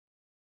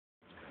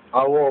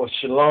Awo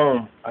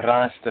Shalom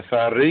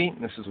Rastafari.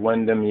 This is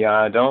Wendim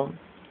Yadon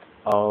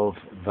of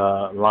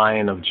the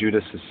Lion of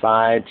Judah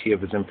Society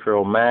of His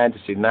Imperial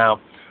Majesty.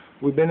 Now,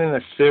 we've been in a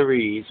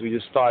series. We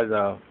just started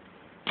an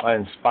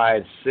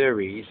inspired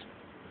series,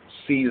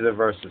 Caesar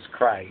versus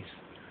Christ,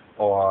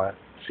 or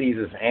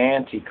Caesar's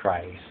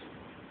Antichrist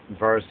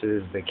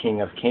versus the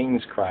King of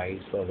Kings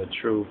Christ, or the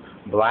true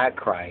Black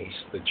Christ,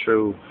 the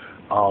true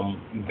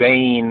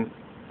Bain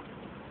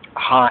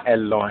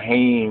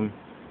Ha-Elohim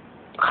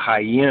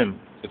Chaim,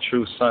 the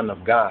true Son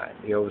of God.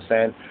 You know what I'm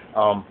saying?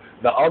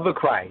 The other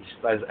Christ,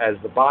 as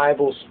the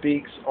Bible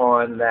speaks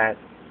on that,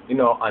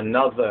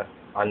 another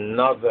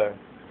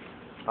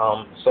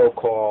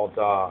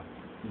so-called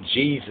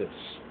Jesus,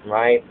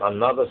 right?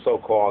 Another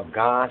so-called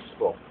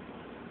gospel,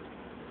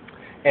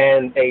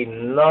 and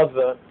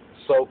another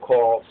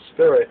so-called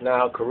spirit.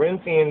 Now,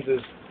 Corinthians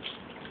is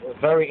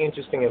very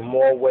interesting in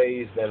more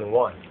ways than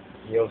one.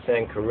 You know what I'm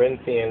saying?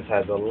 Corinthians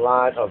has a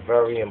lot of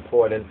very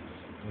important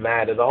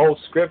matter. The whole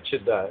scripture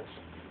does.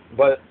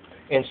 But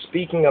in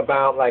speaking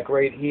about, like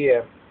right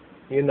here,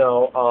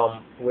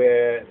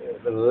 where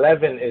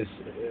 11 is,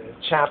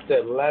 chapter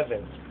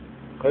 11.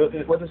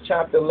 What does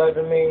chapter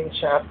 11 mean?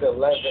 Chapter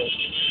 11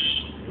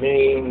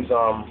 means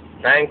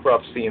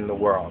bankruptcy in the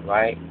world,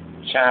 right?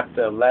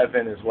 Chapter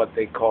 11 is what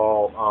they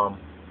call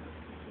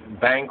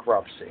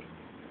bankruptcy,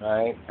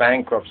 right?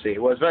 Bankruptcy.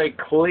 It was very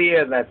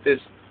clear that this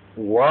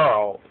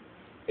world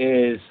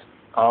is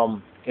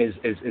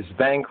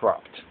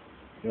bankrupt.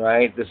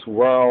 Right, this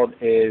world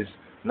is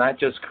not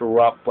just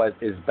corrupt, but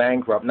is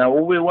bankrupt. Now,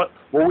 what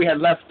we had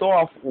left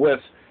off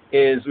with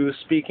is we were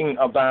speaking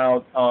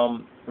about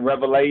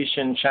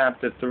Revelation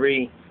chapter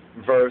 3,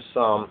 verse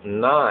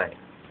 9,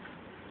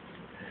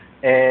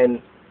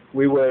 and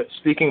we were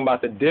speaking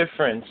about the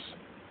difference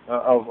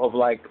of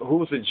like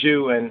who's a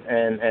Jew and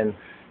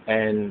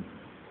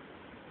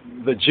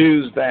the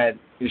Jews that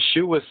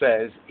Yeshua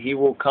says He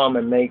will come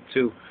and make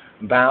to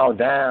bow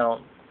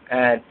down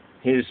at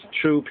His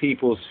true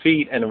people's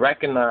feet and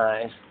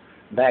recognize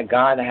that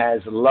God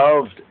has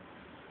loved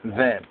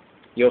them.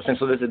 You know what I'm saying?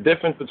 So there's a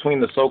difference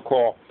between the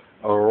so-called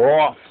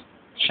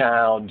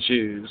Rothschild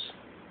Jews,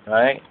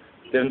 right?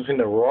 The difference between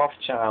the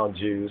Rothschild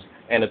Jews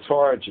and the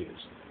Torah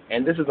Jews.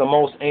 And this is the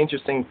most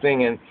interesting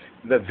thing. And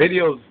the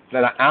videos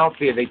that are out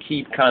there, they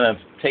keep kind of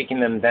taking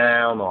them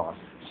down or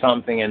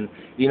something. And,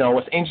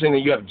 what's interesting is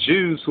that you have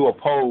Jews who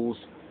oppose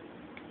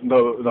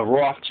the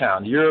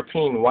Rothschild,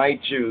 European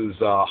white Jews,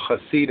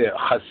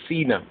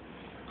 Hasidim,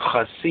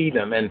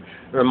 and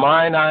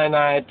remind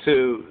I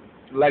to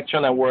lecture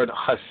on that word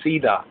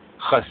Hasida,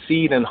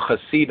 Hasid and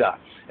Hasida.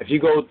 If you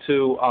go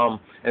to,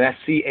 and that's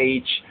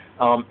CHASID,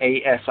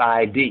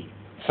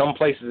 some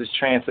places it's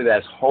translated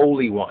as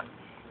Holy One,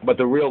 but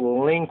the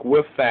real link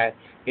with that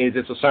is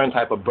it's a certain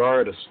type of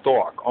bird, a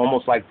stork,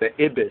 almost like the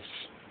ibis,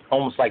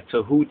 almost like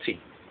Tahuti,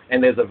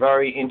 and there's a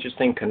very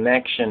interesting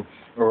connection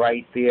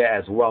right there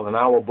as well. In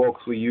our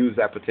books, we use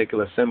that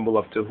particular symbol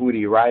of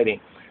Tahuti writing,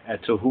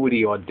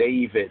 Tahuti or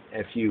David,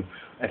 if you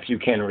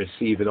can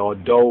receive it, or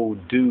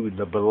Dude,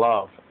 the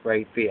beloved,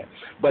 right there.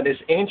 But it's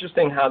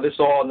interesting how this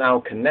all now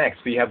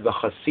connects. We have the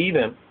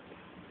Hasidim,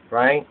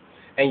 right,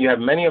 and you have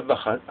many of the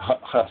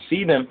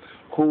Hasidim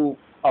who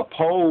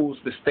oppose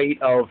the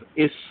state of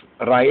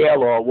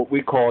Israel, or what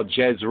we call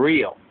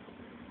Jezreel,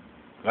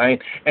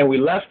 right? And we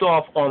left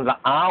off on the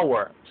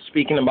hour,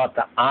 speaking about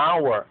the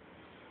hour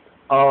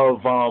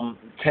of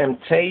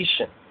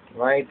temptation,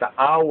 right? The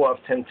hour of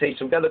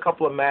temptation. We've got a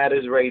couple of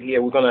matters right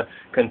here. We're going to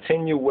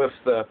continue with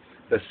the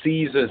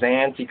Caesar's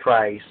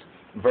Antichrist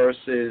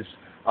versus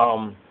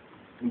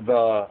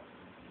the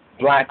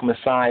Black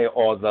Messiah,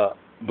 or the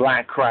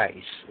Black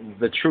Christ,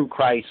 the true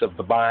Christ of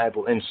the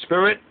Bible, in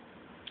spirit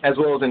as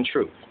well as in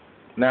truth.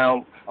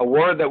 Now, a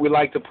word that we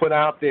like to put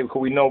out there,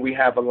 because we know we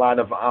have a lot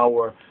of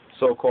our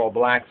so-called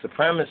black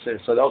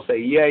supremacists, so they'll say,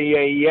 yay,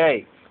 yay,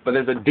 yay. But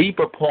there's a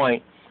deeper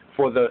point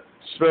for the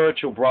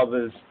spiritual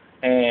brothers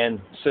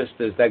and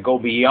sisters that go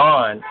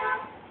beyond,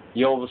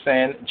 you know what I'm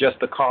saying, just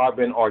the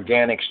carbon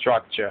organic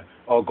structure,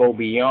 or go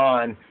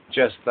beyond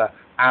just the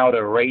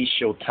outer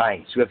racial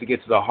types. We have to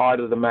get to the heart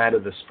of the matter,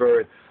 the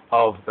spirit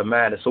of the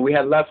matter. So we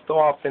had left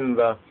off in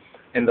the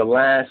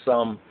last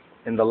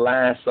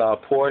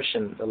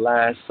portion, the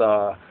last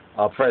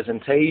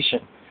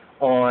presentation,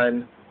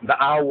 on the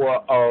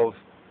hour of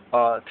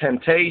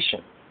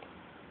temptation,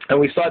 and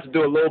we start to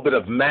do a little bit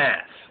of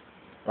math.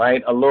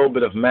 Right, a little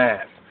bit of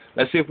math.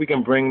 Let's see if we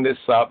can bring this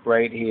up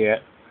right here.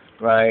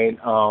 Right,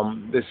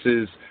 this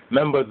is,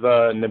 remember,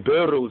 the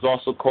Nibiru is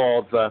also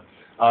called the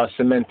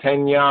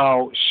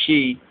Cementennial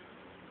Shi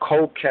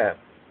Kokeb.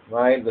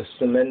 Right, the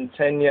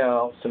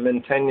Cementennial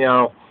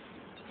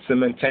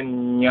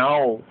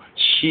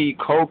Shi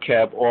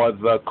Kokeb, or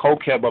the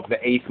Kokeb of the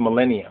 8th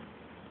millennium,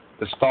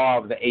 the star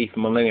of the 8th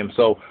millennium.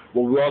 So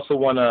what we also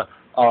want to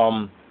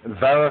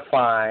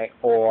verify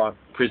or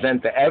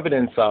present the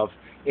evidence of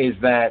is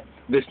that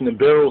this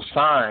Nibiru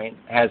sign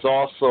has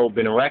also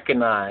been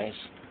recognized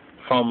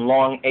from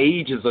long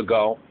ages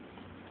ago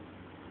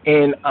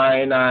in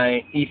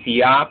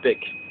Ethiopic,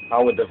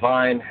 our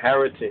divine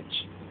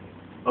heritage,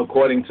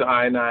 according to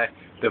I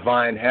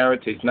divine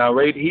heritage. Now,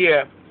 right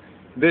here,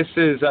 this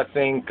is, I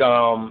think,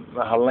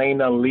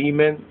 Helena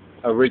Lehman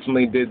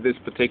originally did this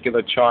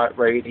particular chart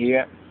right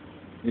here.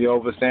 You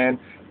understand?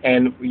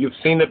 And you've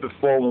seen it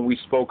before when we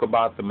spoke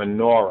about the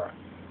menorah.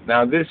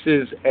 Now, this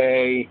is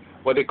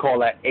what they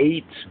call an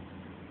eight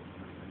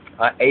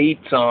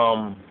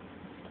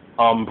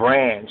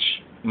branch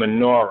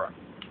menorah.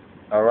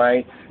 All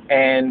right?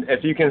 And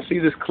if you can see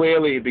this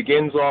clearly, it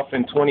begins off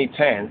in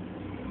 2010.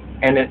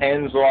 And it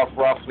ends off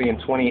roughly in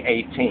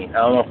 2018. I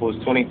don't know if it was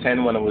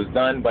 2010 when it was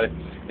done, but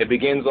it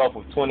begins off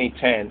of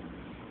 2010,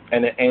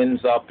 and it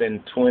ends up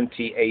in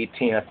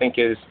 2018. I think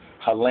it's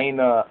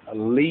Helena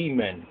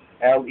Lehman,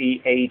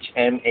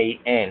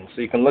 Lehman.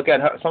 So you can look at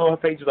her. Some of her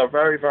pages are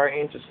very,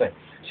 very interesting.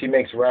 She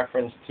makes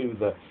reference to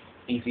the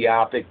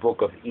Ethiopic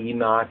book of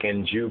Enoch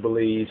and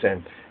Jubilees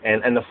and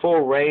the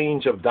full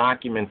range of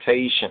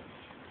documentation,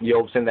 you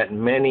know, saying that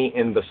many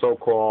in the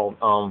so-called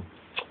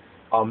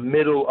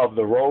middle of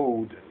the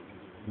road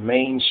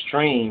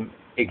mainstream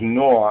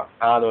ignore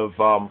out of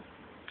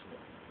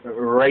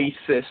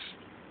racist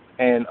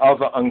and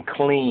other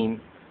unclean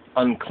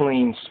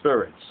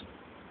spirits.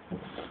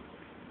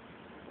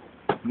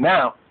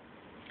 Now,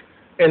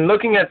 in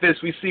looking at this,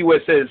 we see where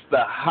it says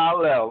the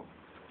Haile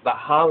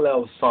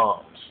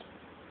Psalms.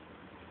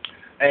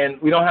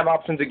 And we don't have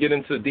option to get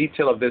into the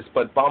detail of this,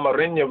 but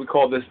Bamarinya, we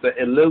call this the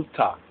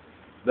Ililta,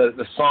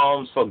 the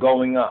Psalms for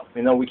going up.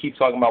 You know, we keep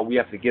talking about we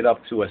have to get up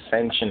to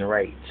ascension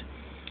rate.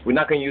 We're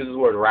not going to use the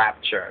word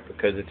rapture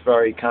because it's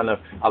very kind of,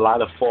 a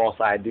lot of false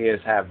ideas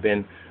have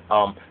been,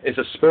 it's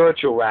a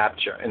spiritual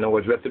rapture. In other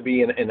words, we have to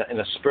be in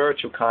a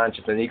spiritual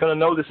consciousness. And you're going to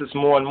notice this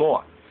more and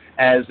more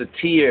as the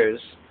tears,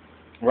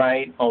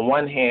 right, on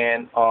one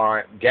hand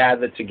are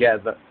gathered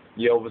together,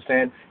 you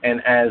understand,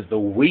 and as the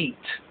wheat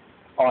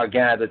are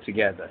gathered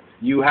together.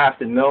 You have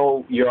to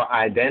know your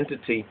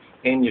identity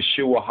in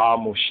Yeshua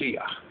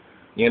Ha-Moshiyach.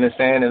 You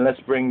understand? And let's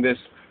bring this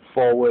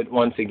forward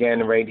once again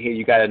right here.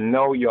 You got to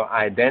know your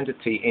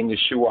identity in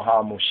Yeshua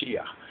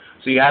Ha-Moshiyach.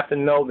 So you have to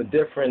know the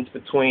difference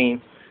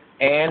between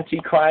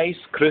Antichrist,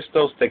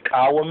 Christos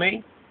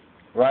Tekawami,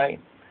 right,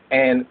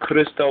 and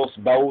Christos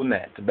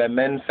Baunet,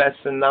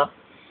 Bemenfesena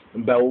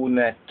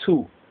Baunet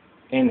too,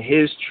 in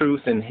his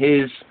truth and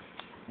his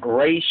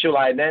racial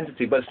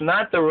identity. But it's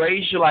not the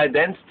racial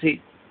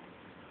identity,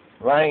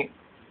 right,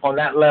 on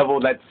that level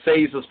that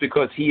saves us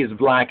because he is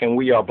black and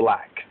we are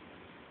black.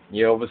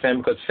 You know what I'm saying?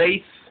 Because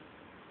faith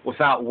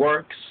without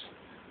works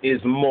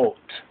is mot.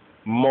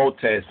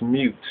 Mot is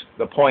mute.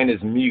 The point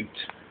is mute,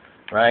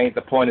 right?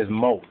 The point is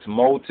mot.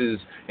 Mot is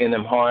in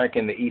Amharic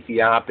and the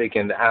Ethiopic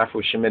and the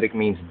Afro-Shemitic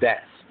means death.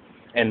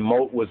 And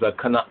mot was a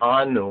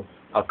Kanaanu,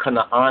 a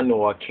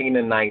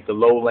Canaanite, the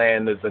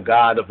lowlanders, the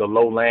god of the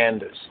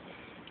lowlanders,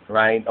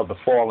 right, of the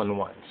fallen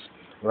ones,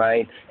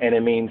 right? And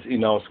it means, you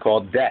know, it's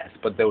called death,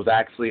 but there was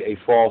actually a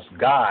false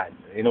god.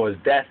 You know,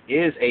 death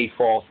is a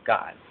false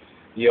god.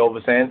 You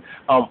understand?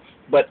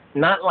 But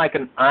not like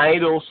an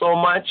idol so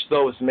much,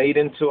 though it's made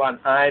into an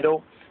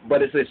idol,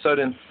 but it's a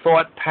certain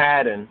thought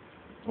pattern,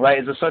 right?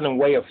 It's a certain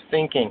way of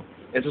thinking.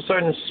 It's a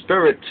certain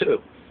spirit, too.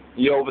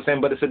 You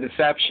understand? But it's a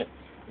deception.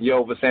 You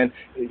understand?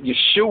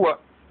 Yeshua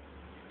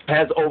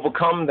has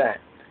overcome that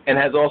and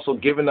has also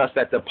given us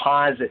that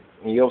deposit,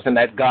 you understand,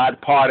 that God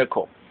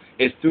particle.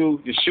 It's through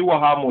Yeshua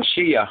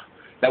Ha-Moshiyach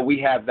that we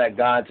have that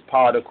God's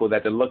particle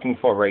that they're looking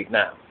for right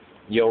now.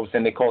 You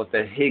understand? They call it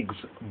the Higgs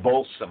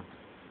boson.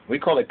 We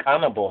call it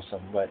Kana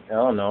boson, but I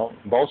don't know.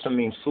 Boson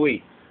means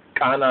sweet.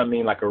 Kana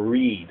means like a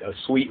reed, a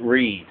sweet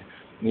reed.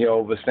 You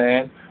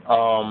understand?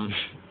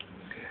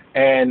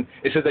 And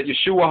it says that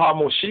Yeshua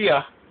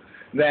Ha-Moshiyach,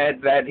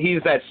 that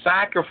he's that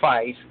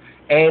sacrifice,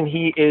 and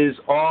he is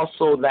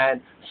also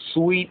that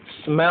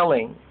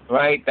sweet-smelling,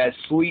 right, that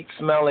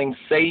sweet-smelling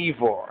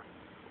savor.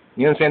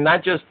 You understand?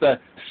 Not just the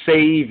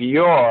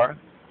savior,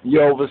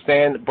 you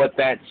understand, but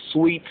that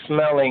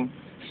sweet-smelling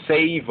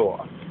savor,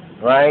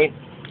 right?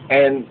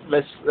 And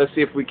let's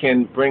see if we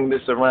can bring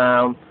this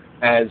around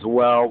as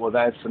well. Well,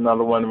 that's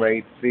another one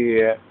right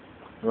there,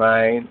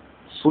 right?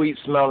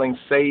 Sweet-smelling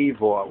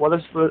savor. Well,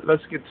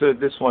 let's get to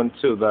this one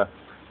too.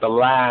 The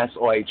last,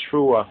 or a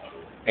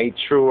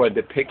truer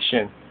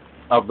depiction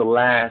of the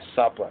Last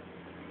Supper.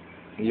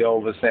 You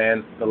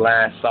understand? The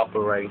Last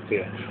Supper right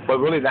there. But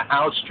really, the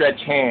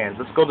outstretched hands.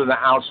 Let's go to the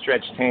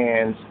outstretched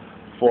hands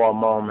for a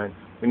moment.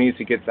 We need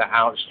to get the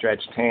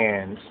outstretched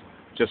hands,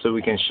 just so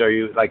we can show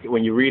you. Like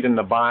when you read in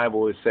the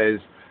Bible, it says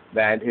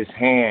that his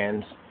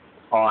hands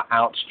are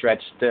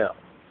outstretched still,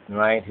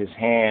 right? His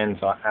hands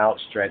are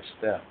outstretched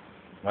still,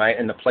 right?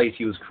 And the place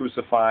he was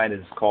crucified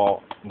is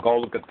called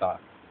Golgotha,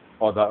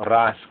 or the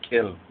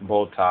Raskil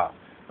Bota,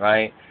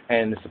 right?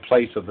 And it's the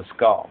place of the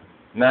skull.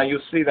 Now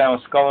you'll see that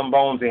on Skull and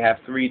Bones they have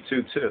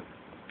 322.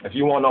 If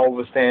you want to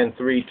understand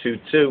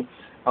 322,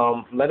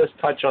 let us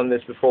touch on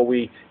this before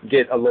we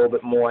get a little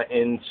bit more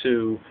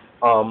into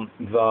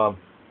the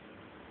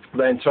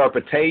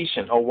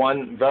interpretation, or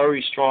one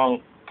very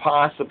strong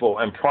possible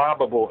and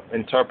probable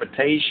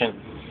interpretation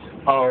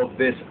of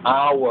this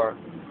hour,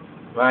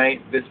 right?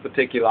 This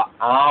particular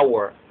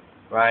hour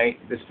right?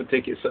 This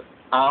particular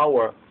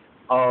hour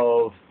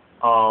of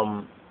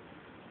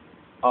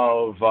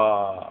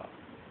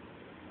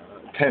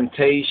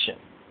temptation.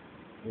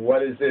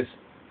 What is this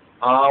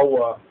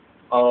hour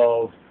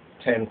of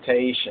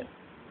temptation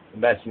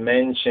that's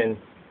mentioned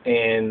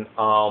in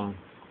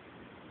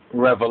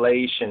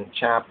Revelation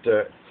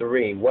chapter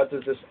 3? What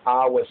does this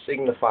hour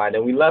signify?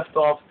 And we left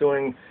off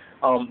doing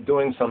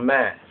some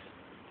math,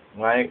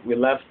 right? We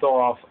left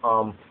off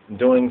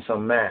doing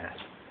some math.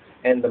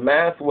 And the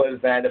math was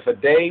that if a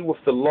day with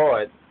the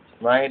Lord,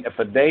 right, if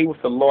a day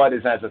with the Lord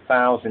is as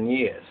 1,000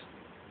 years,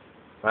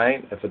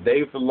 right, if a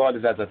day with the Lord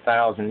is as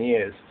 1,000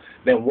 years,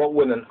 then what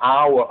would an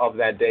hour of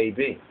that day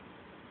be?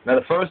 Now,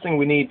 the first thing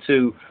we need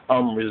to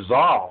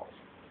resolve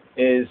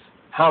is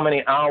how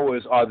many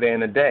hours are there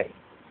in a day.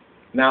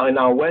 Now, in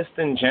our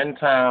Western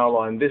Gentile,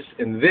 or in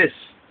this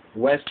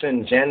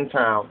Western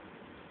Gentile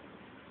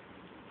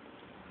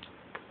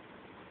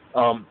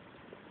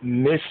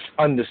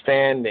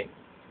misunderstanding,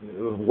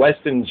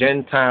 Western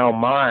Gentile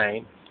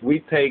mind, we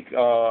take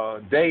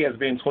day as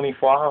being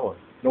 24 hours.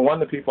 No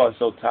wonder people are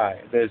so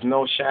tired. There's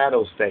no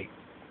shadow state.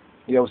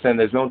 You know what I'm saying?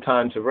 There's no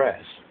time to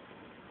rest.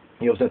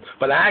 You know what I'm saying?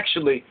 But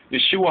actually,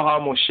 Yeshua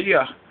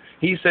Ha-Moshiyach,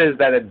 he says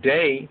that a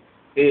day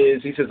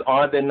is, he says,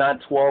 are there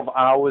not 12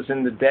 hours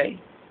in the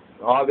day?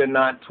 Are there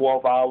not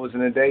 12 hours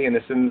in the day? And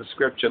it's in the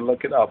scripture.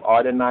 Look it up.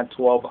 Are there not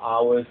 12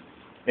 hours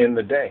in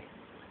the day?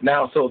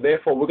 Now, so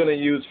therefore, we're going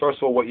to use, first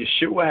of all, what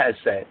Yeshua has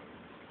said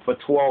for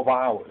 12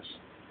 hours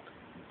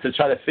to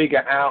try to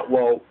figure out,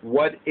 well,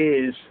 what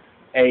is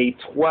a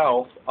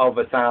 12th of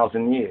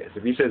 1,000 years?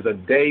 If he says a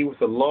day with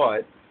the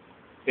Lord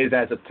is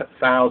as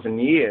 1,000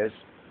 years,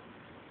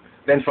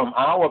 then from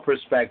our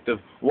perspective,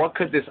 what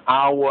could this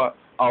hour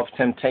of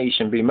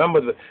temptation be? Remember,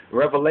 the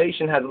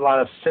Revelation has a lot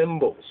of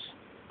symbols.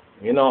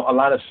 You know, a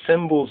lot of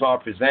symbols are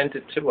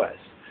presented to us.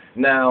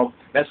 Now,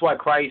 that's why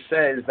Christ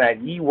says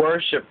that ye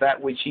worship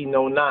that which ye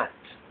know not.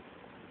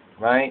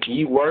 Right?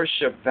 Ye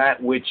worship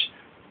that which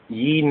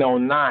ye know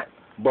not.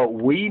 But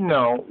we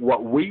know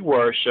what we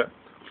worship,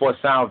 for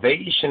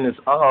salvation is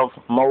of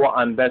Moa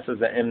Anbesa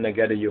Za'im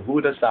Negeda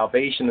Yehuda.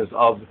 Salvation is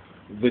of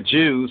the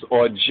Jews,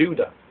 or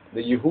Judah,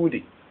 the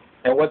Yehudi.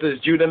 And what does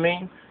Judah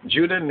mean?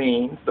 Judah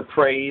means the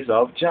praise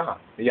of Jah,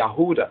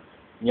 Yahuda.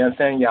 You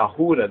understand?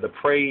 Yahuda, the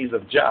praise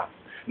of Jah.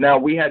 Now,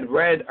 we had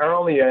read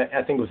earlier,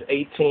 I think it was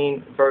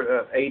 18,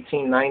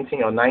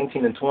 19, or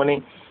 19 and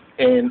 20,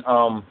 in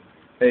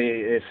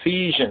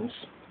Ephesians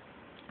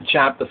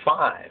chapter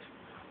 5,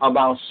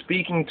 about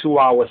speaking to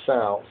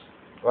ourselves,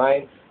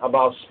 right?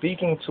 About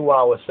speaking to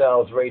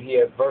ourselves right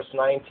here, verse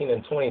 19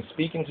 and 20,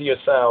 speaking to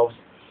yourselves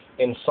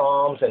in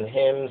psalms and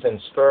hymns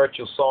and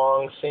spiritual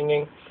songs,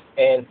 singing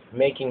and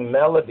making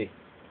melody,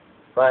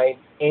 right,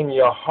 in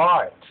your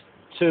heart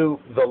to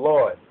the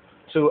Lord,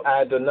 to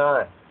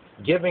Iadonis,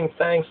 giving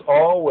thanks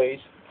always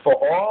for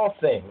all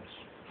things.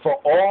 For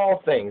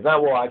all things.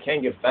 Not, well, I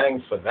can't give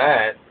thanks for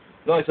that.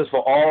 No, it says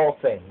for all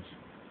things.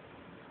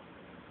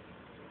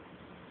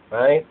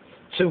 Right?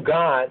 To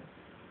God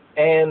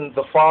and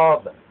the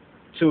Father.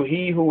 To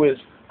He who is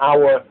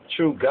our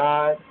true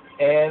God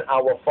and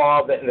our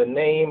Father, in the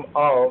name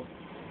of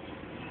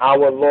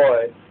our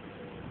Lord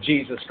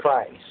Jesus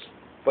Christ.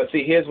 But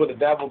see, here's where the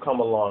devil come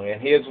along, and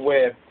here's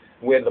where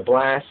the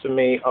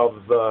blasphemy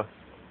of the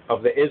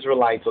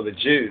Israelites, or the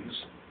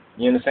Jews,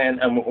 you understand?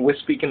 And we're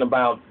speaking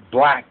about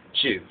black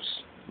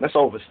Jews. Let's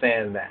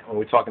understand that when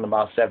we're talking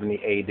about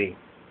 70 A.D.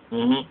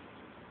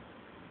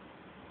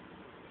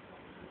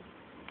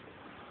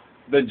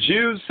 The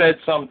Jews said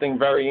something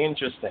very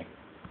interesting.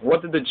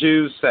 What did the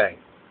Jews say?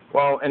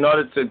 Well, in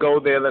order to go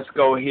there, let's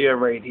go here,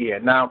 right here.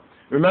 Now,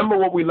 remember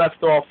what we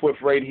left off with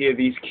right here,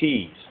 these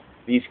keys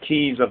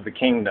of the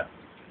kingdom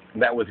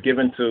that was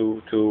given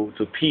to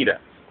Peter.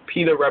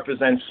 Peter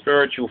represents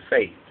spiritual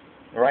faith.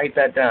 Write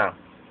that down.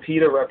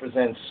 Peter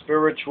represents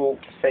spiritual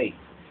faith.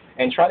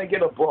 And try to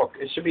get a book.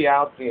 It should be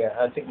out there.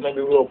 I think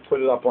maybe we'll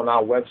put it up on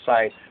our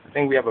website. I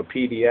think we have a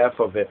PDF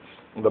of it.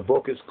 The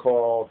book is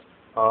called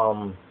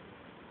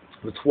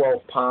The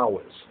 12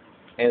 Powers,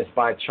 and it's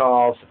by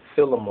Charles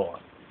Phillimore.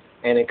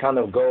 And it kind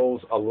of goes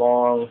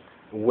along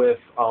with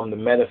the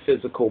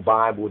Metaphysical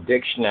Bible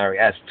Dictionary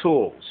as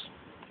tools.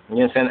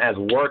 You understand? As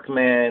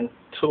workman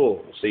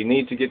tools. So you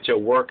need to get your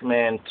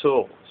workman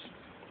tools.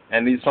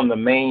 And these are some of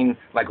the main,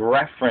 like,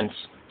 reference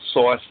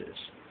sources.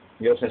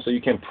 You know what I'm saying? So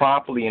you can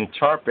properly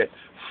interpret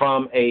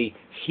from a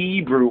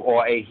Hebrew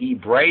or a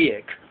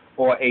Hebraic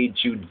or a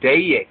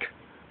Judaic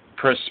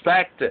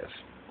perspective.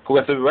 We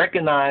have to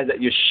recognize that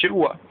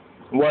Yeshua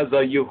was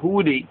a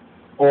Yehudi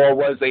or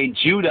was a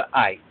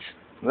Judahite.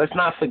 Let's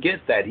not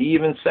forget that. He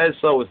even says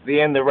so. It's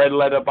there in the red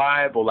letter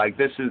Bible, like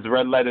this is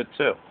red letter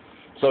too.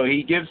 So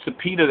he gives to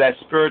Peter that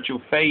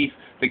spiritual faith,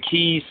 the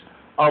keys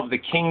of the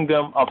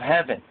kingdom of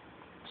heaven.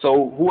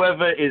 So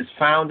whoever is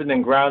founded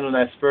and grounded in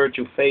that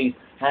spiritual faith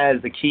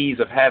has the keys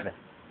of heaven.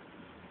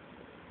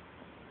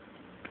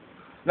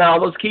 Now,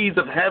 those keys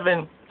of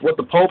heaven, what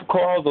the Pope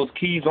calls those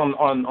keys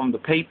on the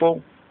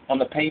papal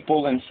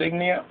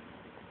insignia,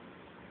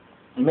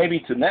 maybe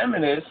to them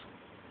it is.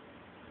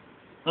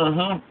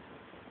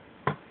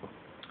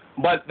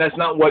 But that's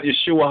not what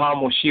Yeshua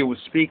Ha-Moshiyach was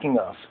speaking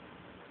of.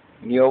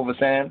 You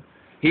understand?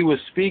 He was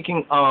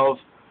speaking of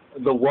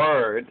the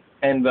word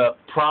and the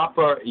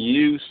proper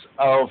use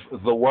of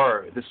the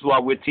word. This is why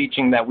we're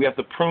teaching that we have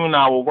to prune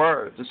our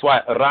words. This is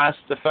why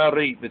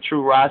Rastafari, the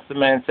true Rasta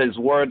man, says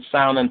words,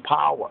 sound, and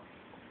power.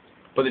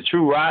 But the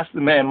true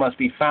Rasta man must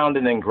be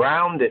founded and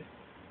grounded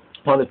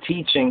on the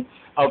teaching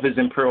of His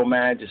Imperial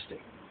Majesty.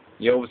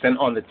 You understand?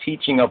 On the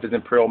teaching of His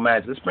Imperial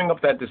Majesty. Let's bring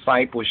up that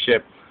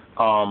discipleship.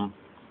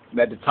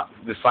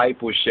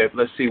 Discipleship.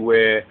 Let's see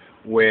where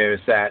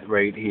it's at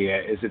right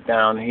here. Is it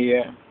down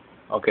here?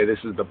 Okay, this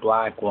is the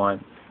black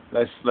one.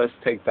 Let's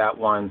take that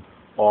one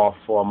off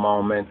for a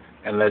moment,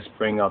 and let's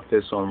bring up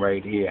this one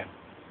right here.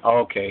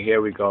 Okay,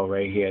 here we go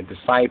right here.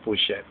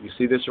 Discipleship. You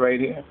see this right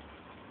here?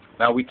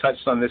 Now, we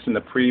touched on this in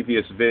the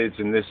previous vids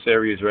in this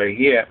series right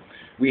here.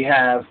 We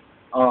have,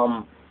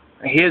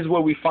 here's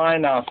where we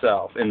find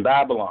ourselves, in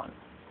Babylon,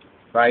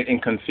 right, in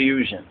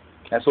confusion.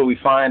 That's where we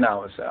find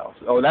ourselves.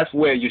 Oh, that's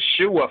where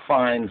Yeshua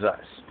finds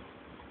us.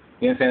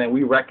 You understand? And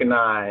we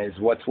recognize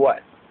what's what.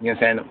 You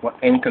understand?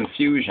 In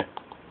confusion.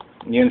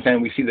 You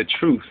understand? We see the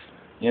truth.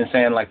 You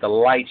understand? Like the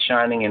light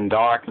shining in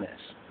darkness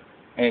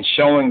and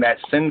showing that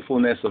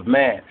sinfulness of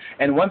man.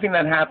 And one thing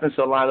that happens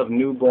to a lot of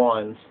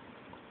newborns,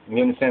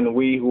 you understand,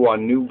 we who are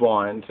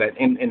newborns, that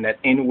in that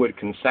inward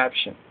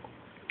conception,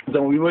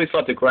 so when we really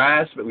start to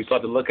grasp it, we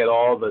start to look at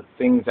all the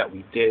things that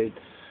we did,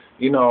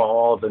 you know,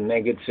 all the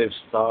negative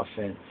stuff,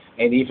 and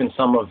even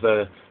some of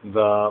the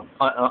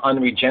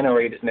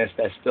unregeneratedness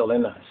that's still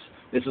in us.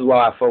 This is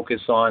why I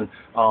focus on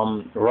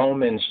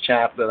Romans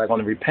chapter, like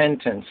on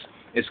repentance.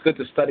 It's good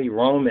to study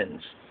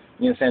Romans.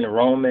 You understand?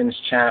 Romans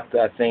chapter,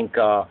 I think,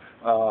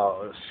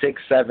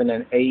 6, 7,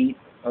 and 8,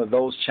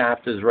 those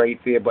chapters right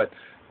there. But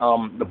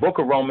the book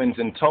of Romans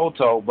in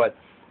total, but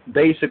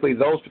basically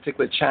those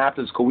particular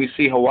chapters, because we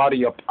see how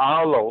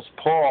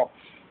Paul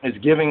is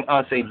giving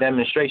us a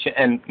demonstration.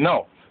 And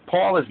no,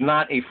 Paul is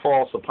not a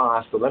false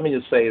apostle. Let me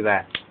just say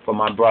that for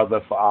my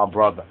brother, for our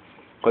brother.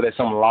 Because there's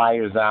some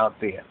liars out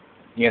there,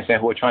 you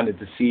understand, who are trying to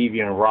deceive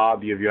you and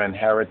rob you of your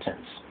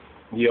inheritance.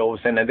 You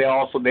understand? And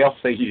they'll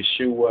say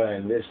Yeshua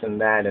and this and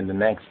that and the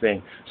next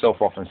thing, so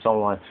forth and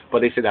so on.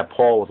 But they say that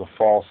Paul was a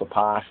false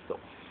apostle.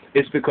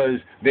 It's because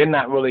they're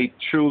not really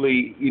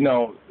truly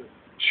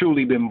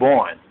been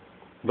born.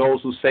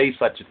 Those who say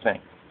such a thing.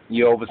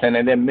 You understand?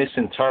 And they're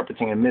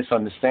misinterpreting and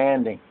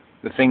misunderstanding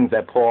the things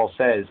that Paul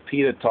says.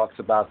 Peter talks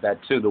about that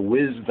too, the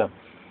wisdom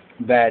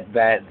that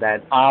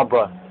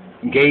Abba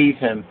gave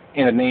him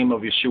in the name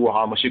of Yeshua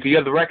Ha-Moshiyach. You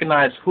have to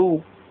recognize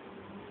who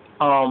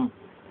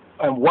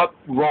and what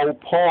role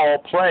Paul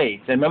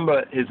played. And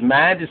remember His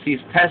Majesty's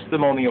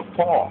testimony of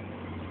Paul.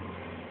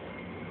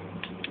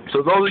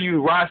 So those of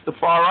you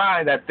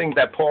Rastafari that think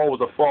that Paul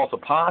was a false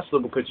apostle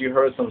because you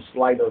heard some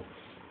sleight of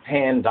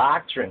hand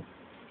doctrine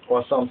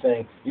or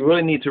something, you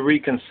really need to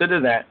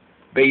reconsider that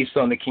based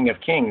on the King of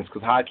Kings.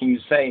 Because how can you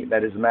say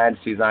that His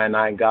Majesty is I and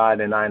I God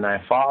and I and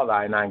I Father,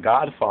 I and I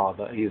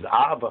Godfather, He's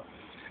Abba,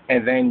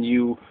 and then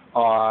you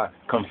are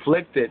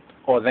conflicted,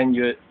 or then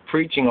you're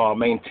preaching or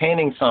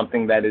maintaining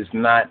something that is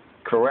not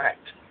correct?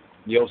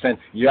 You know what I'm saying?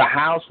 Your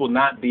house will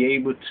not be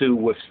able to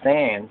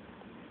withstand,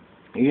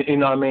 you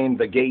know what I mean,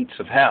 the gates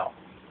of hell.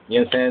 You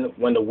understand?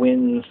 When the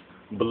winds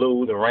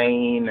blew, the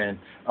rain, and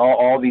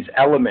all these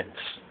elements.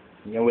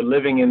 You know, we're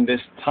living in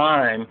this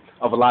time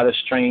of a lot of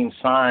strange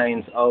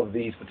signs of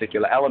these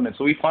particular elements.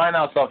 So we find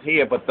ourselves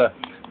here, but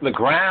the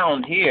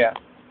ground here,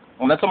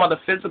 I'm not talking about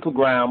the physical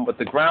ground, but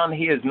the ground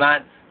here is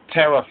not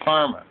terra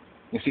firma.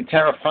 You see,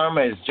 terra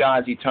firma is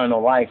God's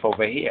eternal life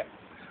over here.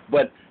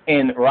 But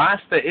in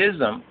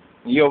Rastaism,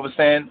 you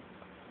understand,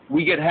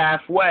 we get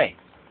halfway,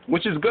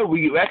 which is good.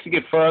 We actually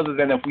get further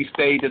than if we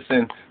stayed just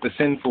in the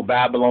sinful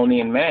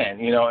Babylonian man,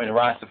 you know, in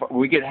Rastafari.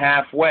 We get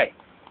halfway,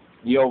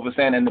 you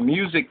understand, and the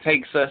music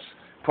takes us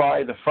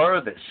probably the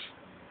furthest.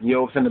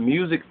 You understand, the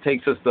music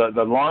takes us the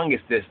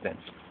longest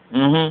distance.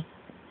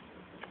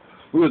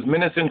 We was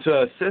ministering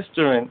to a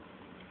sister,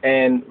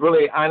 and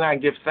really, I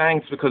give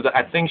thanks because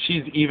I think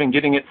she's even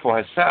getting it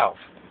for herself.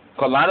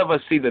 A lot of us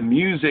see the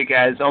music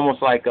as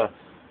almost like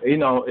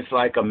it's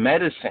like a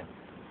medicine.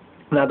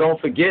 Now, don't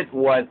forget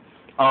what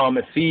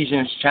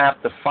Ephesians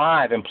chapter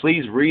 5, and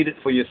please read it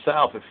for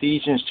yourself.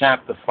 Ephesians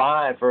chapter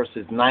 5,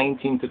 verses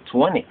 19 to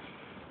 20.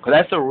 Because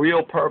that's the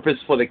real purpose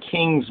for the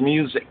King's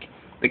music,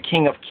 the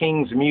King of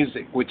Kings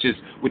music, which is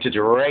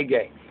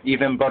reggae.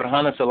 Even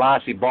Burhana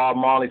Selassie, Bob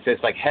Marley says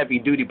like heavy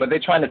duty, but they're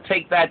trying to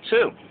take that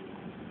too.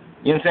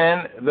 You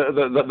understand?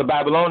 The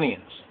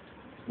Babylonians.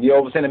 You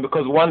understand? And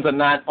because ones are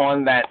not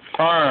on that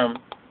firm,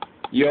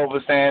 you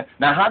understand?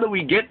 Now, how do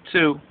we get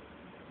to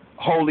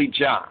Holy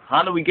Jah?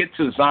 How do we get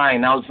to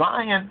Zion? Now,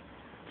 Zion,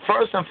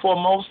 first and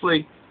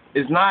foremostly,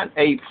 is not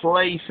a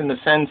place in the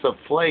sense of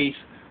place,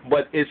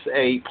 but it's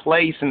a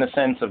place in the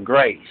sense of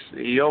grace.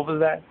 You over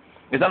that?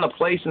 It's not a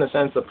place in the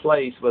sense of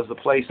place, but it's a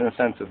place in the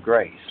sense of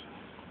grace.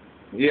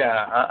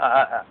 Yeah,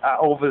 I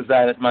over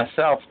that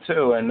myself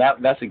too, and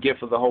that's a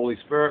gift of the Holy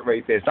Spirit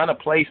right there. It's not a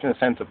place in the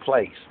sense of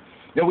place.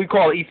 You know, we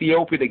call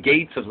Ethiopia the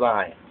gates of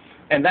Zion,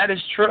 and that is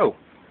true.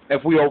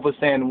 if we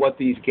understand what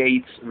these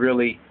gates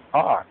really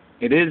are.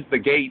 It is the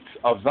gates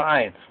of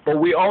Zion. But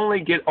we only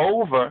get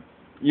over,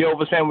 you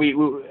understand, we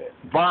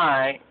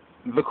by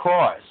the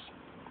cross,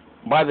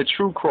 by the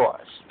true cross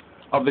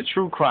of the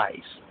true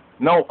Christ,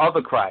 no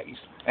other Christ,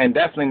 and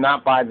definitely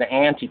not by the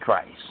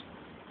Antichrist.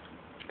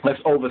 Let's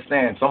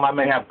understand. Somebody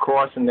may have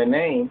cross in their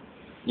name,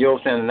 you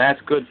understand, and that's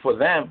good for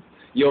them,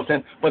 you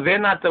understand, but they're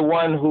not the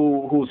one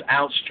whose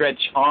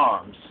outstretched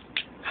arms.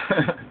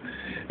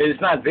 It's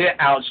not their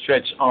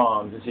outstretched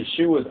arms. It's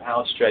Yeshua's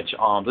outstretched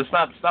arms. It's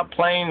not. Stop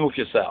playing with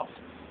yourself.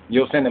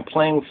 You understand? And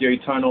playing with your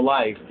eternal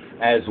life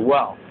as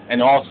well,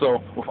 and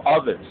also with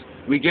others.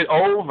 We get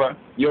over,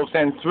 you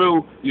understand,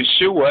 through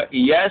Yeshua,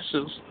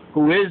 Jesus,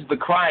 who is the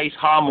Christ,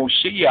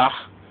 Ha-Moshiyach,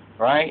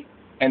 right?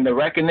 And the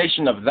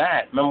recognition of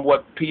that. Remember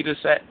what Peter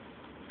said?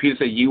 Peter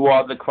said, "You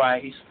are the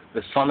Christ,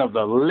 the Son of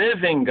the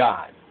living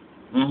God."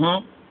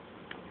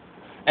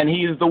 And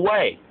He is the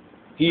way.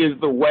 He is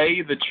the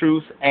way, the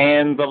truth,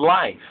 and the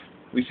life.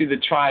 We see the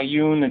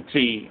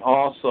triunity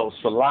also,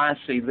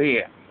 Selassie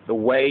there, the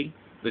way,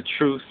 the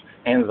truth,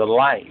 and the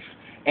life.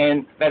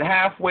 And that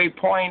halfway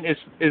point is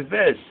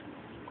this,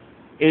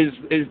 is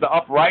the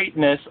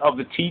uprightness of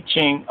the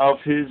teaching of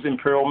His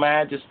Imperial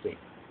Majesty.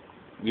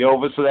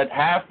 So that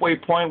halfway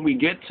point we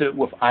get to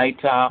with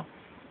Ital,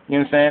 you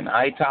understand?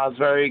 Ital is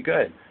very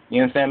good.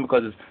 You understand?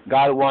 Because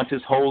God wants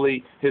His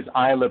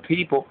Isla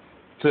people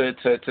to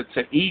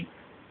eat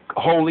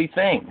holy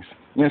things,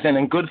 you understand,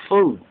 and good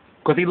food,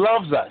 because He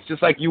loves us,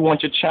 just like you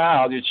want your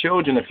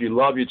children, if you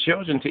love your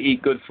children, to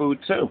eat good food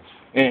too,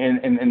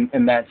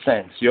 in that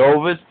sense.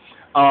 Jehovah's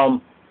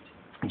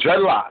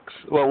dreadlocks.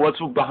 Well, what's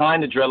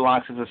behind the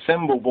dreadlocks is a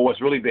symbol, but what's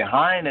really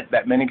behind it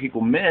that many people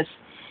miss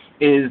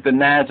is the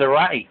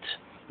Nazarite.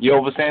 You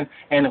understand?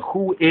 And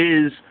who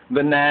is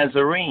the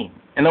Nazarene?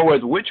 In other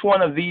words, which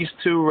one of these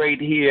two right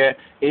here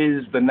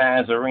is the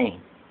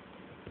Nazarene?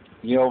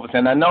 You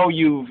understand? I know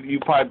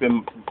you've probably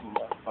been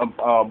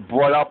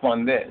brought up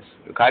on this.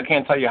 I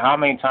can't tell you how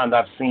many times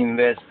I've seen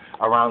this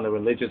around the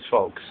religious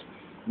folks.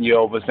 You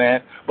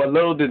understand? But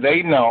little did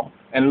they know,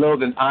 and little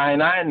did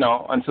I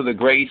know, until the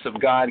grace of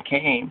God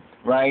came,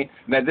 right,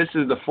 that this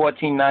is the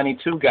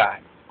 1492 guy,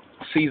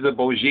 Caesar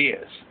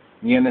Borgias.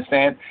 You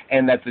understand?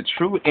 And that the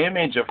true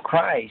image of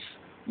Christ,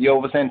 you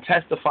understand,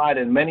 testified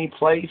in many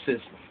places.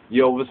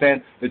 You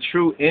understand? The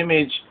true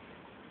image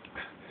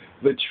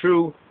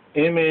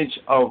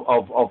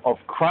of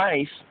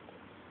Christ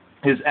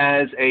is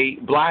as a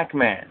black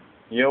man.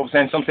 You know what I'm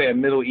saying? Some say a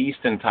Middle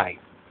Eastern type.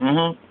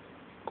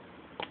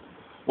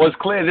 Well, it's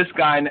clear this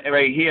guy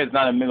right here is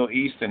not a Middle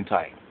Eastern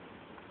type.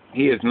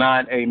 He is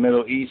not a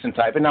Middle Eastern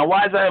type. And now,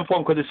 why is that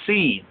important? Because the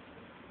seed.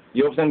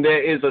 You know what I'm saying?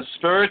 There is a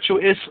spiritual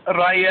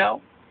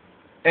Israel,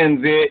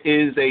 and there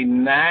is a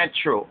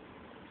natural,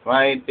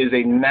 right? Is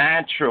a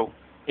natural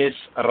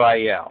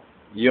Israel.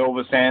 You know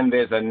what I'm saying?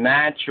 There's a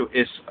natural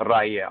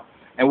Israel.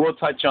 And we'll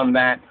touch on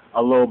that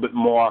a little bit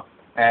more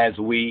as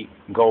we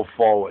go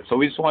forward. So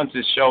we just want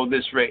to show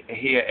this right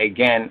here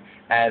again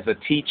as a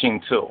teaching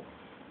tool.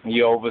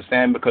 You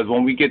understand? Because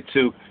when we get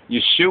to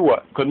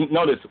Yeshua, because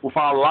notice, with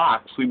our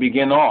locks, we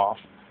begin off,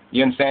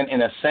 you understand,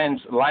 in a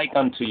sense, like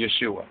unto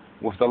Yeshua,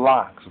 with the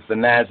locks, with the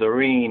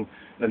Nazarene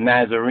and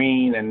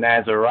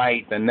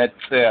Nazarite, the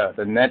Netzer,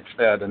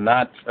 the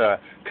Natzer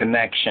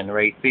connection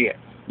right there.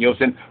 You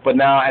understand? But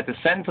now at the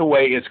center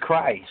way is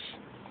Christ.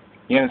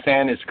 You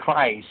understand? It's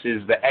Christ,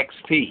 is the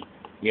XP.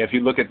 Yeah, if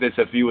you look at this,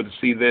 if you were to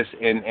see this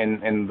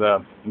in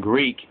the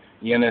Greek,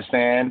 you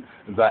understand,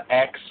 the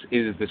X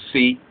is the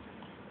C,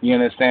 you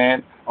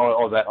understand,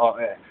 or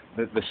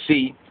the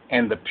C,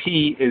 and the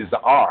P is the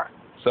R.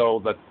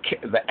 So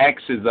the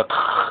X is the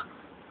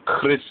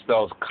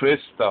Christos,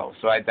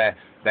 right?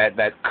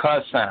 That K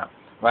sound,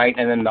 right?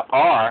 And then the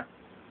R,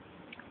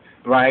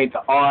 right?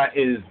 The R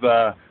is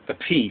the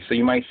P. So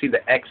you might see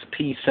the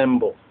XP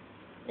symbol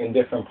in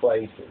different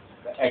places.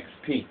 The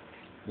XP.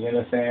 You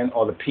understand?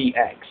 Or the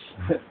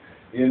PX.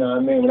 You know what I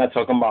mean? We're not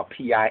talking about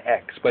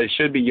PIX, but it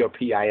should be your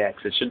PIX.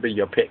 It should be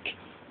your pick.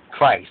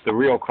 Christ, the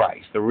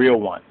real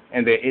one.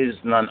 And there is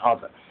none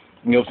other.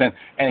 You know what I'm saying?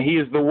 And He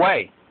is the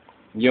way.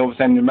 You know what I'm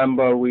saying?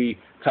 Remember we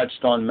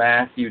touched on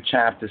Matthew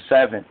chapter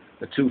 7,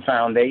 the two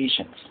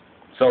foundations.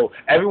 So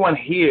everyone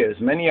hears.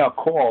 Many are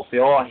called. They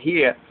all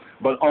hear,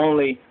 but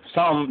only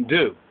some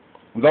do.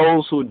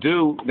 Those who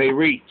do, they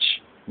reach.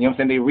 You know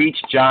what I'm saying? They reach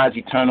Jah's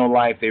eternal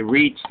life. They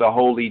reach the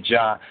holy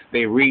Jah.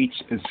 They reach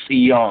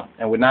Sion.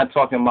 And we're not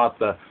talking about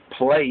the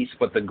place,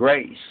 but the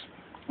grace.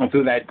 And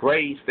through that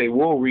grace, they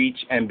will reach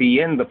and be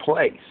in the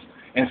place.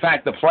 In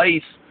fact, the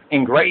place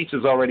in grace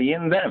is already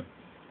in them.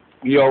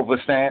 You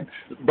understand?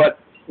 But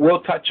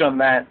we'll touch on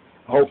that,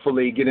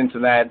 hopefully get into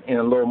that in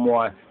a little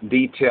more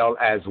detail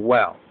as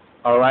well.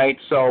 All right?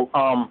 So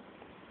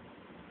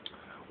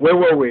where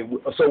were we?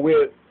 So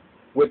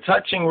we're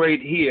touching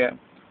right here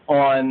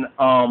on...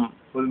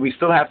 we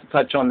still have to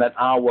touch on that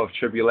hour of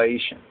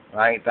tribulation,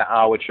 right? The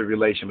hour of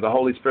tribulation. But the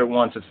Holy Spirit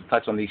wants us to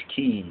touch on these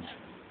keys.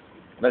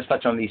 Let's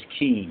touch on these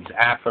keys: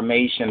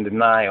 affirmation,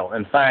 denial.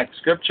 In fact,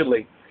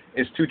 scripturally,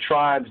 it's two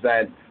tribes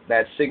that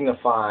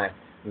signify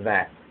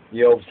that.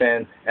 You know what I'm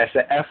saying? That's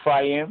the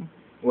Ephraim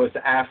was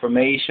the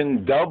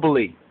affirmation,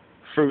 doubly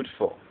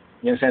fruitful.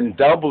 You know what I'm saying?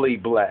 Doubly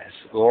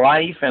blessed.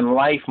 Life and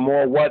life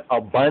more what?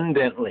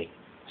 Abundantly.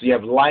 So you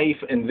have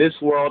life in this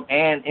world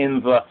and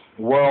in the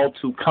world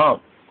to come.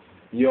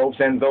 You know what I'm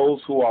saying?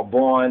 Those who are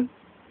born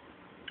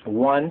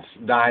once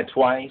die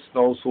twice.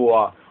 Those who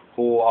are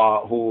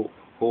born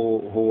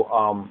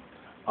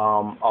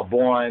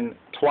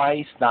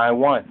twice die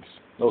once.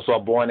 Those who are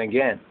born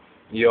again.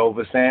 You know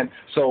what I'm saying?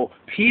 So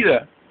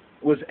Peter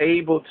was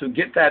able to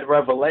get that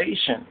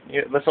revelation.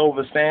 Let's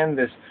understand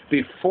this.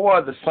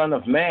 Before the Son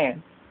of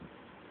Man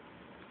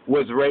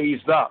was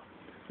raised up,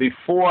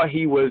 before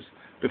he was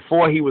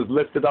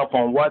lifted up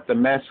on what? The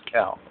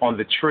mescal, on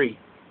the tree.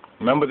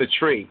 Remember the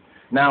tree.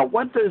 Now,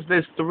 what does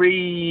this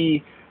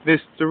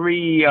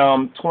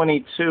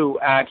 3:22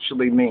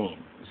 actually mean?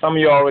 Some of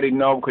you already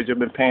know because you've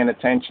been paying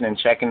attention and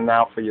checking it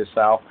out for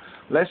yourself.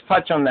 Let's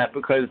touch on that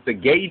because the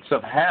gates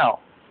of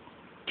hell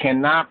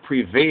cannot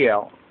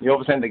prevail. You know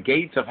what I'm saying? The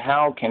gates of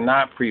hell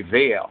cannot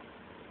prevail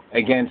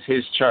against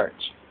his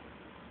church.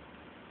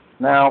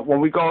 Now, when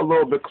we go a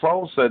little bit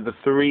closer,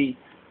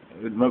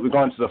 we're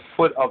going to the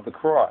foot of the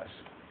cross,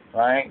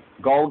 right?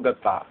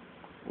 Golgotha.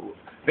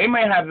 They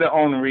may have their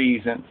own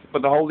reasons,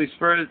 but the Holy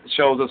Spirit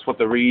shows us what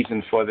the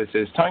reason for this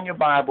is. Turn your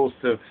Bibles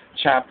to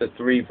chapter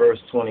 3, verse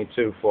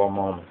 22 for a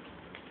moment,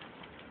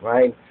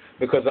 right?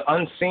 Because the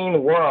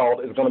unseen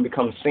world is going to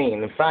become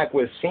seen. In fact,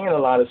 we're seeing a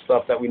lot of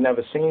stuff that we've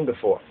never seen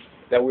before,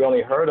 that we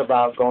only heard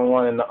about going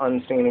on in the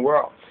unseen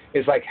world.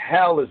 It's like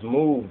hell is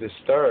moved, is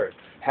stirred.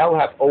 Hell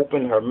have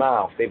opened her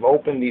mouth. They've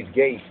opened these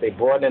gates. They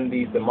brought in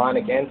these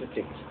demonic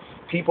entities.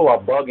 People are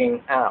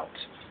bugging out.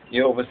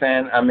 You know what I'm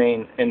saying? I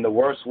mean, in the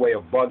worst way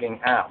of bugging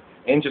out.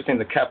 Interesting,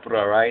 the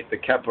Kepra, right? The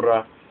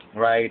Kepra,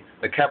 right?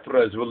 The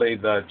Kepra is really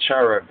the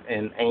cherub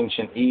in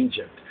ancient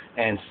Egypt.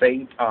 And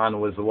Satan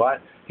was what?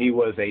 He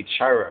was a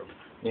cherub.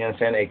 You know what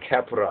I'm saying? A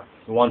Kepra,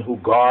 one who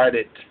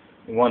guarded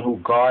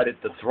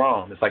the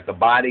throne. It's like the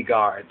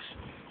bodyguards.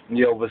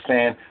 You know what I'm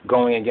saying?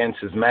 Going against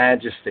His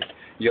Majesty.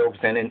 You know what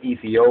I'm saying? In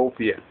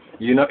Ethiopia.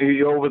 You know,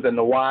 you're over the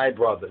Nawai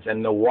brothers.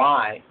 And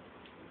Nawai,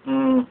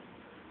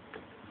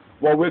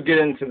 well, we'll get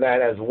into that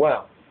as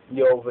well.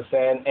 You know what I'm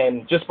saying?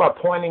 And just by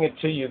pointing it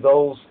to you,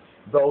 those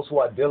who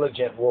are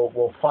diligent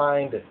will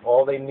find it.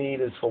 All they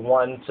need is for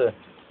one to,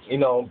 you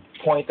know,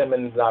 point them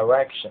in the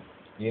direction.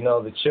 You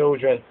know, the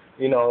children,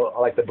 you know,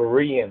 like the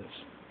Bereans,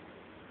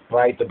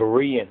 right? The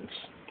Bereans,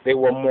 they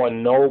were more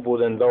noble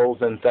than those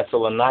in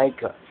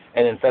Thessalonica.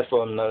 And in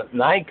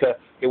Thessalonica,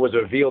 it was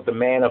revealed the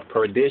man of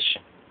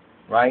perdition,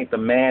 right? The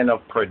man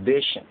of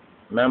perdition.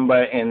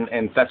 Remember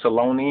in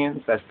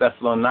Thessalonians, that's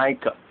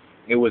Thessalonica,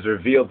 it was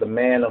revealed the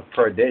man of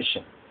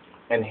perdition.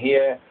 And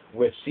here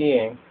we're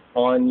seeing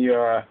on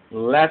your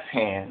left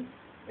hand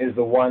is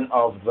the one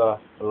of the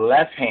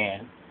left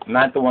hand,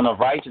 not the one of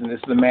righteousness.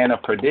 The man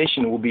of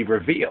perdition will be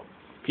revealed.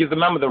 Because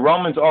remember, the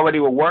Romans already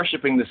were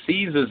worshiping the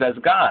Caesars as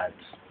gods,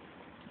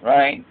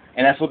 right?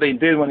 And that's what they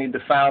did when they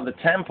defiled the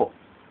temple.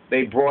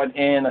 They brought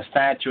in a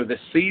statue of the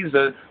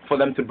Caesar for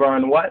them to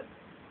burn what?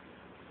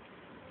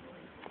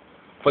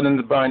 For them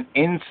to burn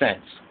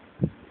incense.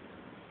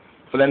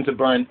 For them to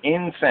burn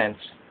incense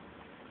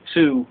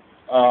to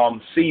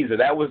Caesar.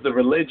 That was the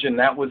religion.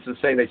 That was to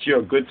say that you're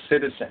a good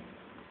citizen.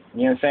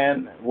 You know what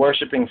I'm saying?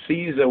 Worshipping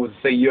Caesar was to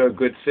say you're a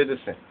good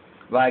citizen.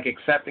 Like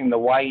accepting the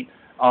white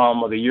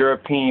or the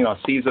European or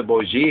Caesar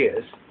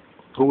Borgias,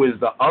 who is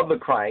the other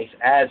Christ,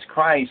 as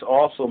Christ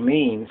also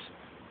means,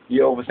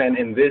 you know what I'm saying,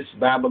 in this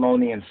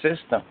Babylonian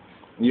system,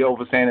 you know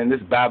what I'm saying, in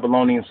this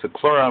Babylonian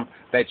seclurum,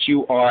 that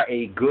you are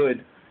a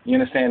good, you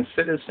understand,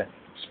 citizen.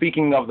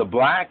 Speaking of the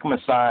black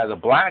Messiah, the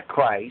black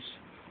Christ,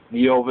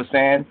 you know what I'm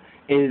saying,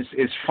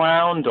 is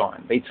frowned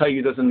on. They tell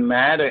you it doesn't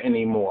matter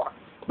anymore.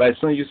 But as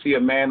soon as you see a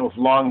man with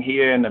long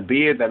hair and a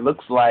beard that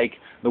looks like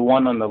the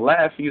one on the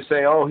left, you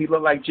say, oh, he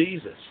looked like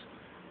Jesus.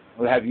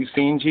 Well, have you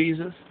seen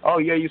Jesus? Oh,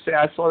 yeah, you say,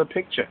 I saw the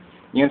picture.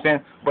 You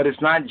understand? But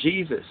it's not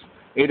Jesus.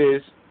 It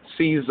is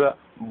Caesar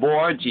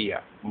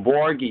Borgia.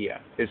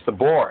 It's the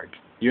Borg.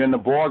 You're in the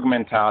Borg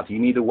mentality. You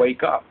need to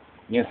wake up.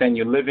 You understand?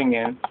 You're living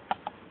in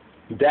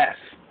death.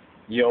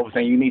 You know what I'm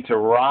saying? You need to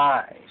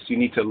rise. You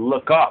need to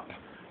look up.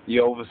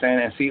 You know what I'm saying?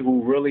 And see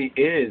who really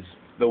is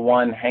the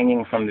one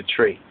hanging from the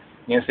tree.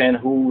 You understand?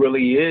 Who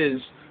really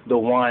is the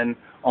one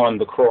on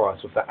the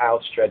cross with the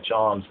outstretched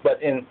arms.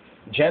 But in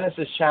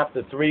Genesis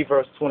chapter 3,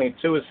 verse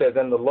 22, it says,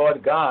 and the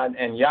Lord God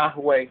and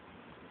Yahweh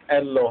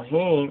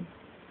Elohim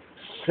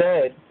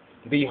said,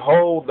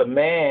 behold, the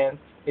man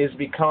is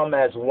become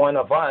as one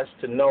of us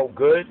to know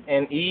good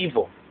and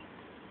evil.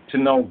 To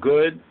know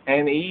good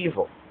and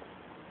evil.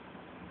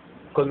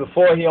 Because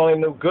before he only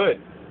knew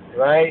good,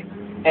 right?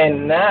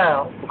 And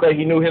now, because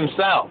he knew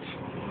himself,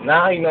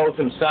 now he knows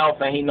himself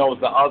and he knows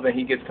the other, and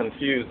he gets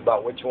confused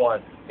about which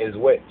one is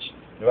which,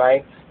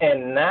 right?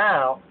 And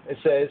now, it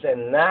says,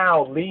 and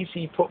now lest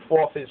he put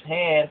forth his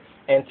hand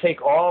and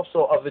take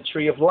also of the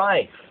tree of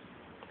life.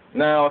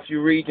 Now, if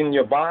you read in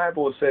your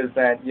Bible, it says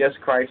that, yes,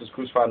 Christ was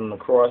crucified on the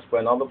cross,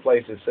 but in other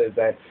places it says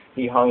that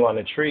he hung on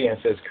a tree, and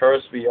it says,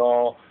 cursed be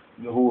all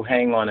who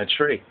hang on a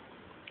tree.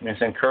 And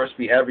saying, cursed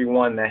be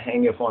everyone that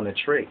hangeth on a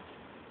tree.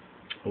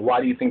 Why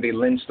do you think they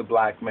lynched the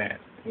black man?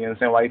 You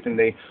understand? Why do you think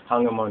they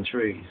hung him on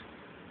trees?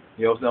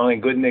 You know, the only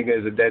good nigga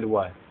is a dead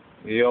one.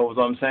 You know what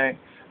I'm saying?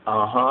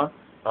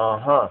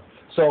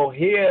 So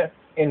here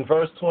in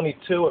verse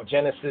 22 of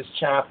Genesis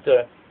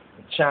chapter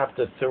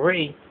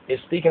 3,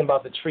 it's speaking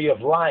about the tree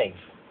of life,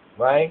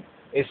 right?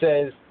 It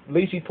says,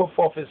 lest he put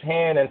forth his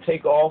hand and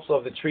take also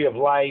of the tree of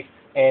life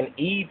and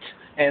eat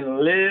and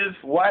live,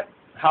 what?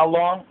 How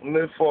long?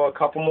 Live for a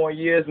couple more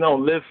years? No,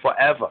 live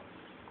forever.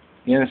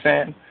 You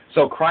understand?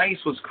 So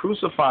Christ was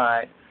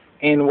crucified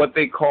in what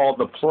they call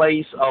the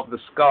place of the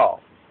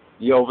skull.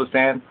 You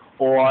understand?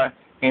 Or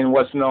in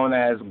what's known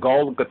as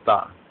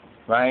Golgotha,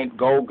 right?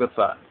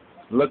 Golgotha.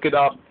 Look it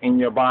up in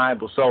your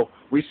Bible. So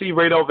we see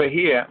right over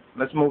here,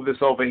 let's move this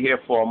over here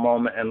for a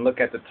moment and look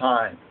at the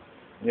time.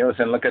 You know what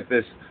I'm saying? Look at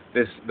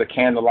the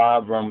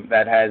candelabrum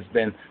that has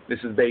been, this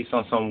is based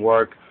on some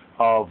work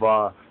of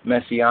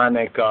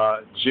Messianic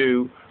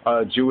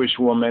Jewish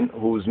woman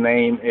whose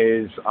name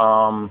is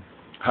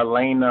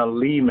Helena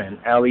Lehman,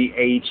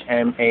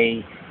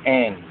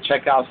 Lehman.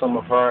 Check out some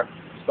of her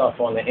stuff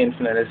on the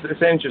internet.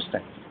 It's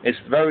interesting. It's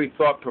very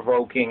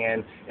thought-provoking,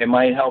 and it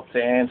might help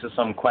to answer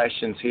some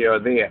questions here or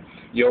there.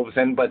 You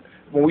understand? But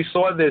when we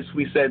saw this,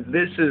 we said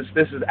this is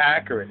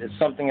accurate. It's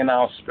something in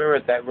our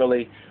spirit that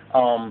really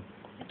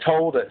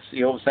told us.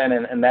 You understand?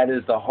 And that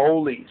is the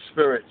Holy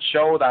Spirit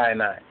showed I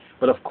and I.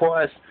 But of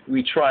course,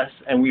 we trust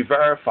and we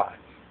verify.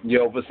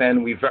 You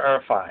understand? We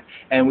verify.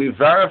 And we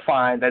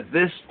verify that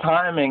this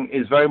timing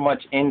is very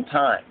much in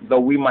time, though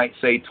we might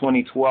say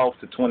 2012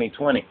 to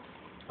 2020.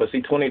 But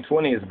see,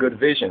 2020 is good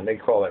vision, they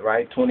call it,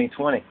 right?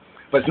 2020.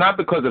 But it's not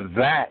because of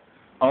that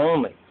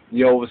only.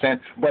 You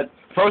understand? But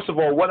first of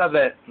all, what are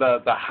the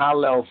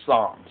Haile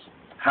Psalms?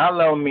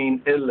 Haile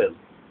means Ilil,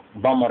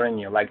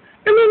 Bamarinya, like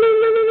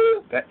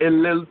Ilil, the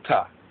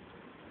Ililta,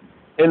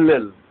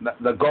 Ilil,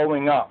 the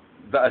going up,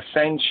 the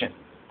ascension.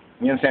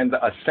 You understand?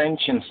 The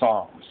ascension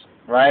Psalms,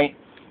 right?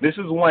 This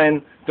is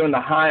when, during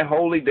the high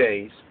holy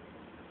days,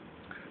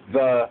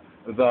 the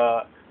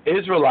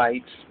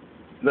Israelites,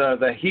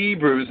 the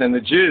Hebrews and the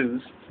Jews,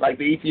 like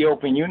the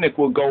Ethiopian eunuch,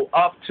 will go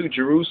up to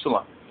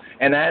Jerusalem.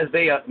 And as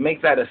they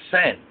make that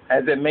ascent,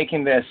 as they're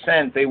making their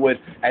ascent, they would,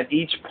 at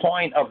each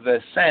point of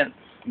the ascent,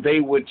 they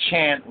would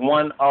chant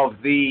one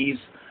of these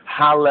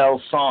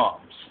Hallel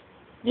Psalms.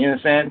 You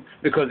understand?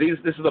 Because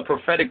this is a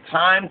prophetic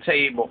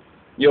timetable,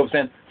 you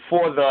understand,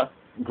 for the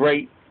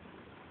Great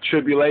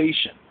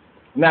Tribulation.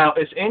 Now,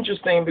 it's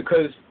interesting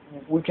because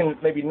we can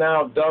maybe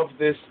now dove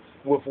this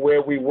with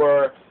where we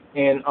were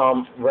in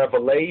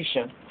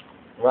Revelation,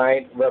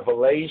 right?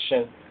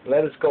 Revelation.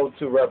 Let us go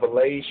to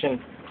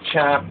Revelation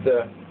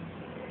chapter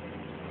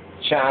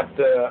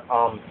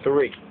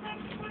 3,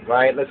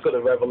 right? Let's go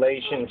to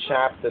Revelation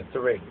chapter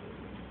 3,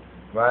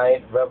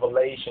 right?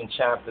 Revelation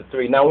chapter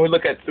 3. Now, when we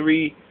look at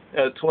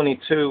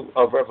 3:22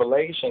 of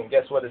Revelation,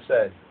 guess what it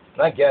says?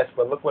 Not guess,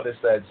 but look what it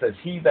says. It says,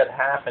 he that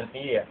hath an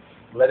ear,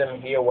 let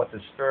him hear what the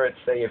Spirit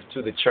saith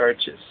to the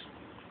churches.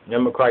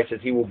 Remember, Christ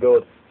says he will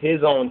build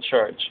his own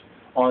church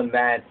on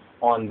that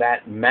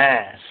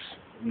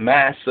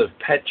massive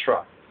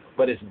Petra,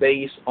 but it's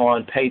based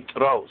on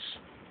Petros,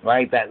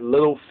 right? That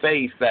little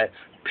faith that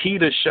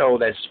Peter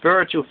showed, that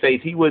spiritual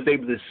faith. He was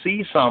able to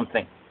see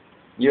something,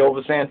 you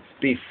understand,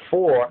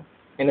 before,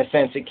 in a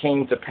sense, it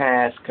came to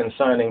pass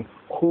concerning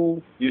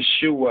who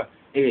Yeshua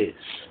is.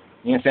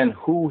 You understand?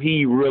 Who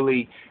he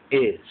really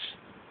is.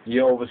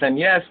 You understand?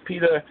 Yes,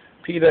 Peter,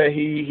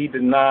 he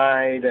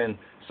denied and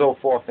so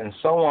forth and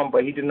so on,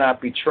 but he did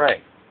not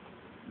betray.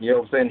 You know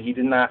what I'm saying? He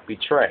did not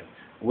betray,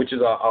 which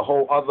is a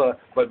whole other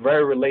but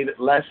very related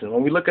lesson.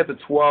 When we look at the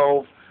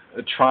 12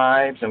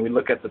 tribes and we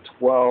look at the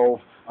 12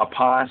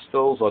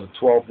 apostles or the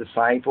 12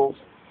 disciples,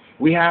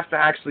 we have to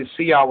actually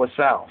see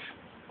ourselves.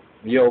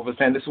 You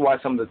understand? This is why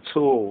some of the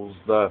tools,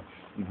 the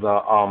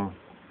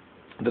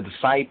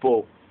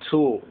disciple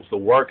tools, the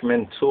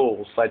workman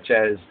tools, such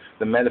as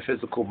the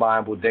Metaphysical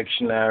Bible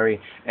Dictionary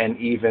and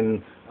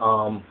even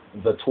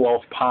the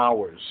 12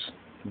 Powers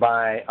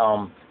by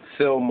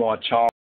Fillmore Charles.